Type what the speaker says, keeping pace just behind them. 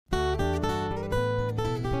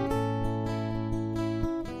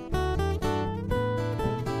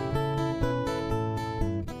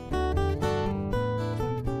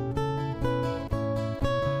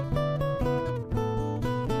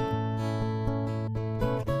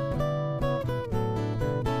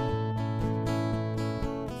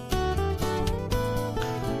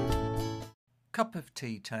Cup of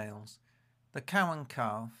Tea Tales, The Cow and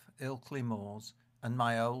Calf, Ilkley Moors, and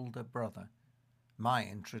My Older Brother, My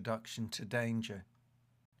Introduction to Danger.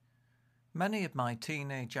 Many of my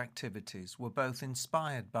teenage activities were both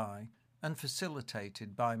inspired by and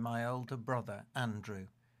facilitated by my older brother, Andrew.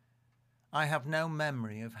 I have no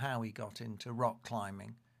memory of how he got into rock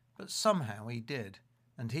climbing, but somehow he did,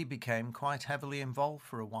 and he became quite heavily involved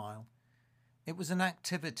for a while. It was an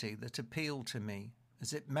activity that appealed to me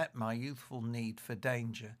as it met my youthful need for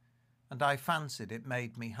danger, and I fancied it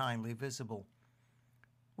made me highly visible.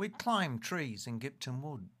 We'd climbed trees in Gipton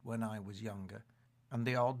Wood when I was younger, and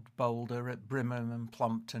the odd boulder at Brimham and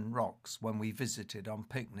Plumpton Rocks when we visited on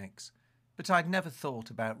picnics, but I'd never thought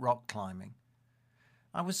about rock climbing.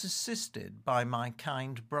 I was assisted by my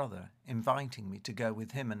kind brother inviting me to go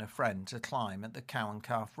with him and a friend to climb at the Cow and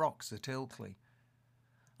Calf Rocks at Ilkley.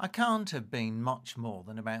 I can't have been much more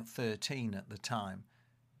than about 13 at the time,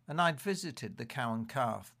 and I'd visited the Cow and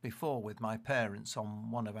Calf before with my parents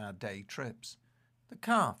on one of our day trips. The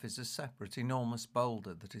Calf is a separate enormous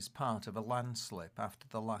boulder that is part of a landslip after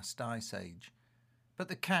the last ice age, but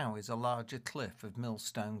the Cow is a larger cliff of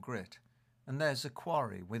millstone grit, and there's a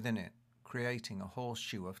quarry within it, creating a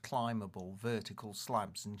horseshoe of climbable vertical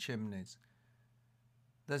slabs and chimneys.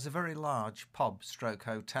 There's a very large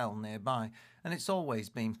pub/hotel nearby, and it's always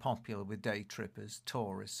been popular with day trippers,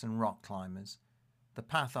 tourists and rock climbers. The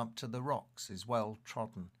path up to the rocks is well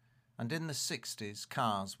trodden, and in the 60s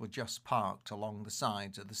cars were just parked along the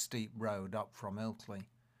sides of the steep road up from Ilkley.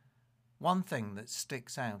 One thing that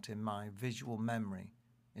sticks out in my visual memory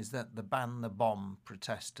is that the Ban the Bomb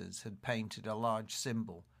protesters had painted a large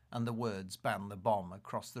symbol and the words "Ban the Bomb"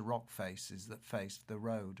 across the rock faces that faced the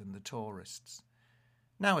road and the tourists.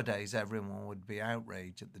 Nowadays everyone would be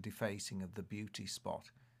outraged at the defacing of the beauty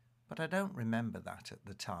spot, but I don't remember that at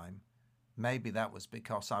the time. Maybe that was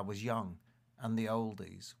because I was young, and the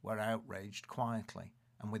oldies were outraged quietly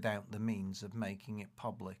and without the means of making it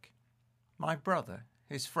public. My brother,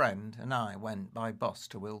 his friend, and I went by bus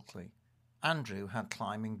to Ilkley. Andrew had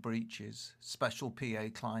climbing breeches, special PA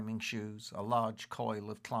climbing shoes, a large coil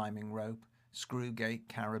of climbing rope, screw-gate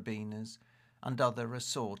carabiners, and other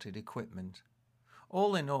assorted equipment.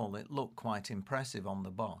 All in all, it looked quite impressive on the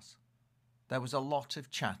bus. There was a lot of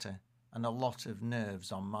chatter and a lot of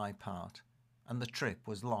nerves on my part, and the trip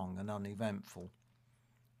was long and uneventful.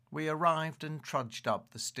 We arrived and trudged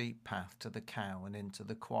up the steep path to the Cow and into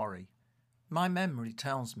the quarry. My memory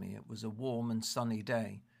tells me it was a warm and sunny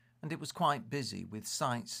day, and it was quite busy with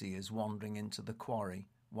sightseers wandering into the quarry,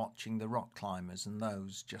 watching the rock climbers and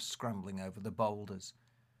those just scrambling over the boulders.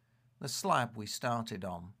 The slab we started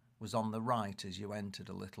on was on the right as you entered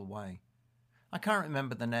a little way. I can't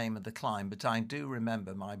remember the name of the climb, but I do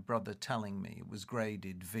remember my brother telling me it was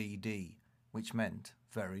graded VD, which meant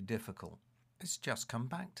very difficult. It's just come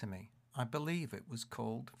back to me. I believe it was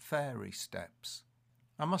called Fairy Steps.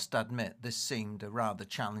 I must admit this seemed a rather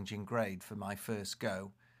challenging grade for my first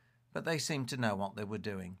go, but they seemed to know what they were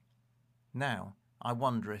doing. Now, I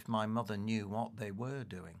wonder if my mother knew what they were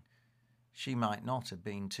doing. She might not have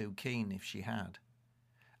been too keen if she had.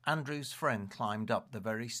 Andrew's friend climbed up the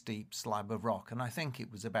very steep slab of rock, and I think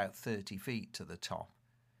it was about 30 feet to the top.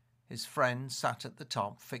 His friend sat at the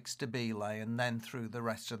top, fixed a belay, and then threw the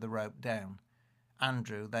rest of the rope down.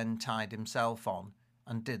 Andrew then tied himself on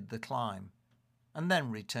and did the climb, and then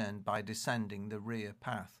returned by descending the rear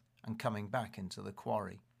path and coming back into the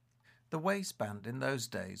quarry. The waistband in those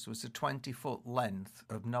days was a 20-foot length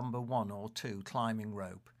of number 1 or 2 climbing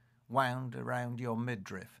rope, wound around your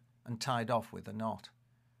midriff and tied off with a knot.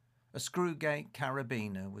 A screw-gate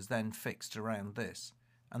carabiner was then fixed around this,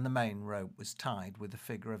 and the main rope was tied with a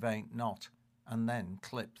figure of 8 knot, and then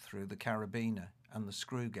clipped through the carabiner, and the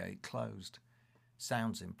screw-gate closed.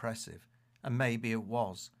 Sounds impressive, and maybe it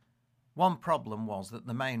was. One problem was that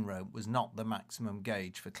the main rope was not the maximum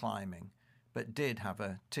gauge for climbing, but did have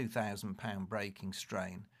a 2,000-pound breaking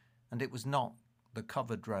strain, and it was not the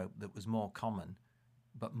covered rope that was more common,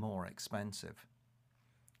 but more expensive.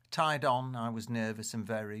 Tied on, I was nervous and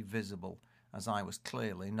very visible, as I was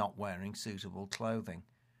clearly not wearing suitable clothing.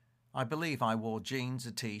 I believe I wore jeans,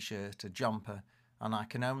 a t-shirt, a jumper, and I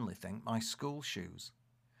can only think my school shoes.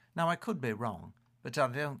 Now, I could be wrong, but I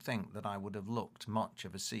don't think that I would have looked much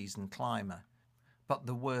of a seasoned climber. But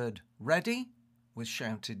the word "ready" was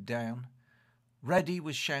shouted down. "Ready"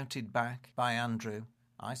 was shouted back by Andrew.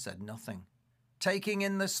 I said nothing. "Taking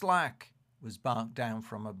in the slack" was barked down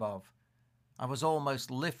from above. I was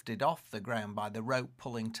almost lifted off the ground by the rope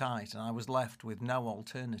pulling tight, and I was left with no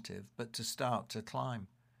alternative but to start to climb.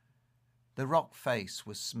 The rock face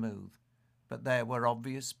was smooth, but there were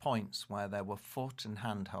obvious points where there were foot and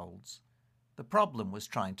handholds. The problem was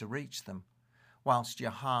trying to reach them. Whilst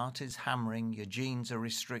your heart is hammering, your genes are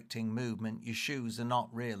restricting movement, your shoes are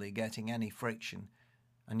not really getting any friction,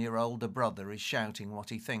 and your older brother is shouting what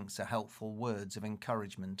he thinks are helpful words of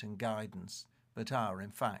encouragement and guidance, but are,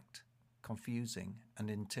 in fact, confusing and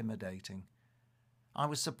intimidating. I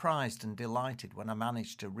was surprised and delighted when I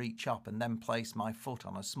managed to reach up and then place my foot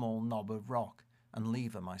on a small knob of rock and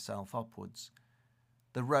lever myself upwards.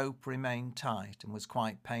 The rope remained tight and was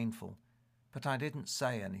quite painful, but I didn't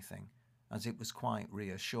say anything, as it was quite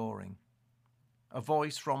reassuring. A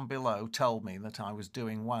voice from below told me that I was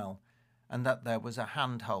doing well, and that there was a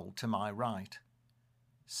handhold to my right.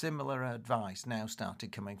 Similar advice now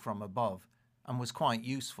started coming from above, and was quite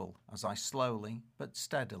useful as I slowly but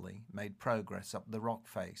steadily made progress up the rock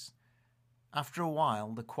face. After a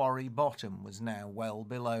while, the quarry bottom was now well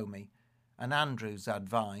below me, and Andrew's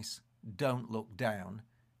advice, "Don't look down,"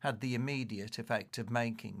 had the immediate effect of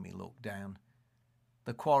making me look down.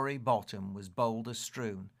 The quarry bottom was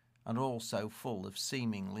boulder-strewn and also full of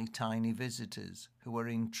seemingly tiny visitors who were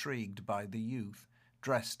intrigued by the youth,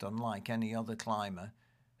 dressed unlike any other climber,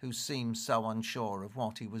 who seemed so unsure of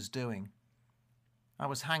what he was doing. I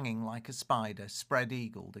was hanging like a spider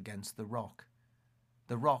spread-eagled against the rock.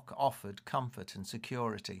 The rock offered comfort and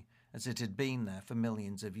security, as it had been there for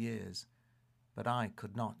millions of years. But I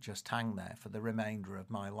could not just hang there for the remainder of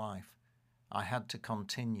my life. I had to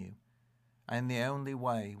continue, and the only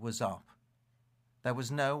way was up. There was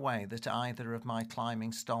no way that either of my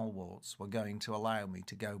climbing stalwarts were going to allow me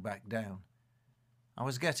to go back down. I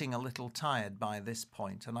was getting a little tired by this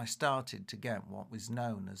point, and I started to get what was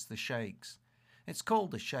known as the shakes. It's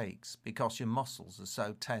called the shakes because your muscles are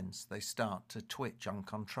so tense they start to twitch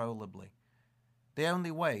uncontrollably. The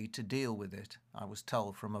only way to deal with it, I was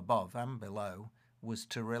told from above and below, was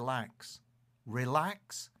to relax.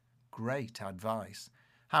 Relax? Great advice.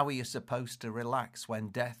 How are you supposed to relax when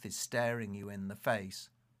death is staring you in the face,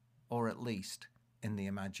 or at least in the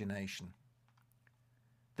imagination?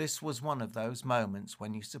 This was one of those moments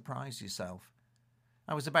when you surprise yourself.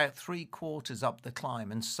 I was about 3/4 up the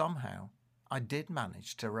climb, and somehow I did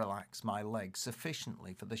manage to relax my legs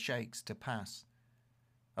sufficiently for the shakes to pass.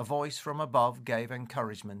 A voice from above gave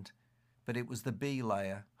encouragement, but it was the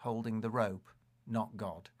belayer holding the rope, not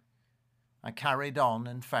God. I carried on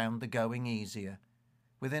and found the going easier.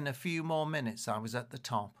 Within a few more minutes I was at the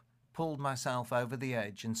top, pulled myself over the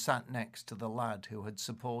edge and sat next to the lad who had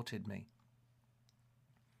supported me.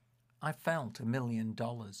 I felt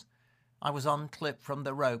 $1,000,000. I was unclipped from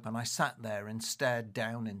the rope and I sat there and stared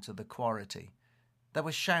down into the quarry. There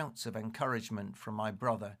were shouts of encouragement from my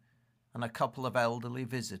brother, and a couple of elderly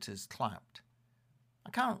visitors clapped.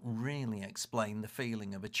 I can't really explain the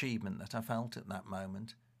feeling of achievement that I felt at that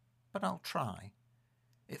moment, but I'll try.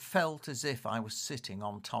 It felt as if I was sitting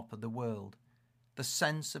on top of the world. The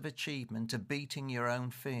sense of achievement, of beating your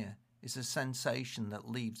own fear, is a sensation that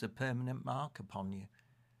leaves a permanent mark upon you.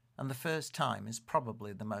 And the first time is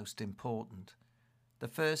probably the most important. The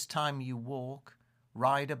first time you walk,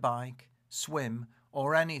 ride a bike, swim,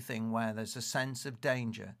 or anything where there's a sense of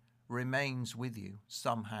danger remains with you,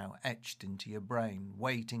 somehow etched into your brain,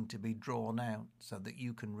 waiting to be drawn out so that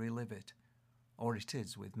you can relive it. Or it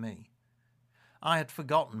is with me. I had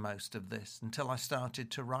forgotten most of this until I started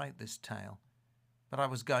to write this tale, but I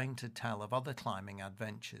was going to tell of other climbing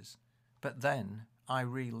adventures. But then I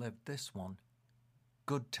relived this one.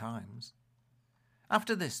 Good times.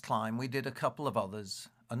 After this climb we did a couple of others,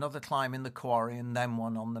 another climb in the quarry and then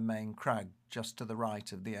one on the main crag just to the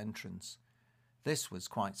right of the entrance. This was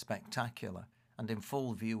quite spectacular and in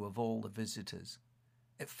full view of all the visitors.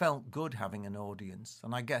 It felt good having an audience,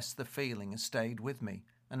 and I guess the feeling has stayed with me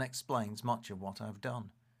and explains much of what I've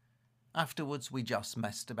done. Afterwards we just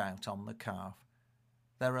messed about on the calf.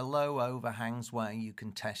 There are low overhangs where you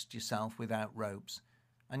can test yourself without ropes,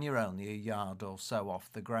 and you're only a yard or so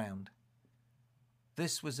off the ground.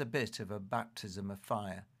 This was a bit of a baptism of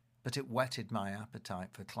fire, but it whetted my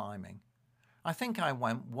appetite for climbing. I think I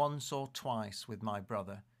went once or twice with my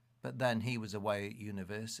brother, but then he was away at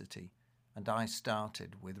university, and I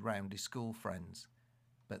started with roundy school friends.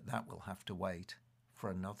 But that will have to wait for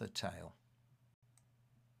another tale.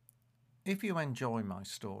 If you enjoy my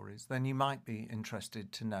stories, then you might be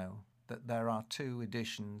interested to know that there are 2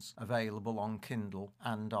 editions available on Kindle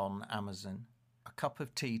and on Amazon. A Cup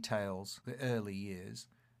of Tea Tales, the early years,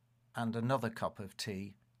 and Another Cup of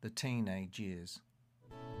Tea, the teenage years.